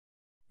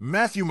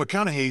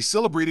Mcconaughey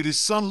celebrated his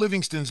son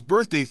Livingston's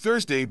birthday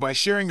Thursday by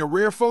sharing a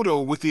rare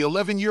photo with the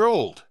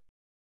 11-year-old.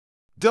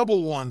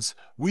 Double ones,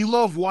 we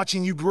love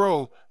watching you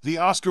grow, the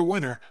Oscar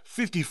winner,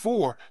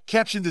 54,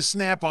 captioned the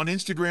snap on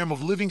Instagram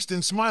of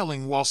Livingston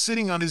smiling while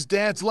sitting on his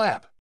dad's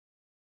lap.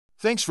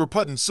 "Thanks for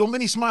putting so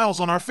many smiles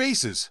on our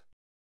faces.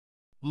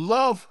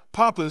 Love,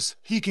 Papas,"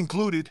 he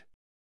concluded.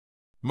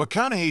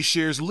 McConaughey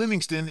shares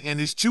Livingston and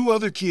his two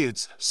other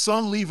kids,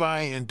 son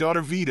Levi and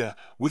daughter Vida,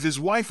 with his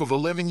wife of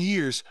 11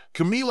 years,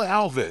 Camila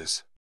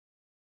Alves.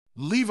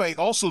 Levi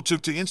also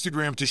took to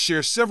Instagram to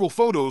share several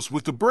photos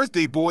with the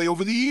birthday boy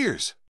over the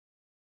years.